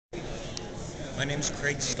My name's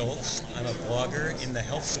Craig Stoltz. I'm a blogger in the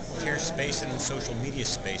health care space and in the social media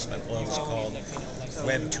space. My blog is called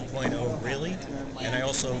Web 2.0 Really, and I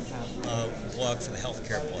also blog for the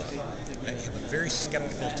healthcare blog. I have a very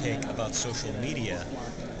skeptical take about social media,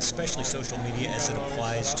 especially social media as it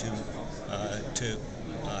applies to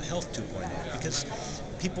Health 2.0, because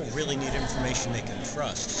people really need information they can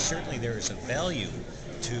trust. Certainly there is a value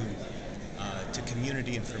to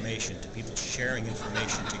community information, to people sharing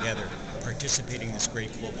information together, participating in this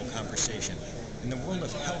great global conversation. In the world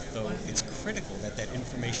of health, though, it's critical that that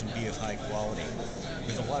information be of high quality.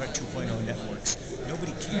 With a lot of 2.0 networks,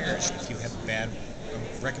 nobody cares if you have a bad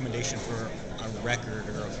recommendation for a record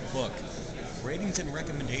or a book. Ratings and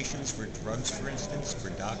recommendations for drugs, for instance, for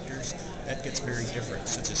doctors, that gets very different.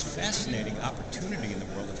 So it's this fascinating opportunity in the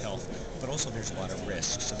world of health, but also there's a lot of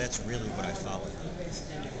risk. So that's really what I follow.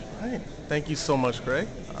 All right. Thank you so much, Greg.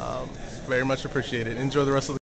 Very much appreciated. Enjoy the rest of the